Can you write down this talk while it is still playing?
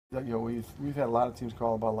You know, we've had a lot of teams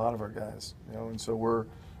call about a lot of our guys, you know, and so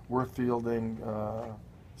we're fielding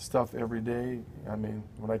stuff every day. I mean,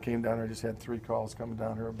 when I came down here, I just had 3 calls coming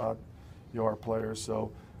down here about, you know, our players.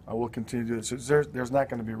 So we'll continue to do this. There's not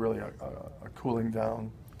going to be really a cooling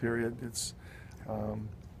down period. It's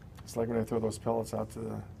like when I throw those pellets out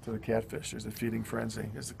to the catfish. There's a feeding frenzy.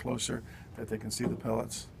 It's the closer that they can see the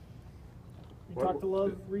pellets. You talked to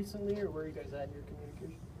Love recently, or where are you guys at in your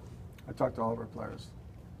communication? I talked to all of our players.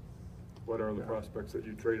 What are the prospects that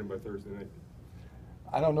you trade him by Thursday night?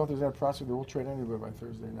 I don't know if there's that prospect that we'll trade anybody by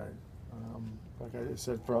Thursday night. Like I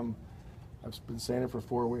said, I've been saying it for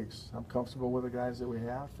 4 weeks. I'm comfortable with the guys that we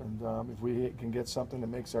have, and if we can get something that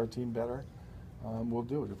makes our team better, we'll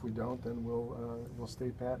do it. If we don't, then we'll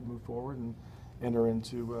stay pat and move forward and enter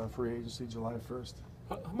into free agency July 1st.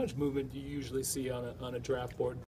 How much movement do you usually see on a draft board?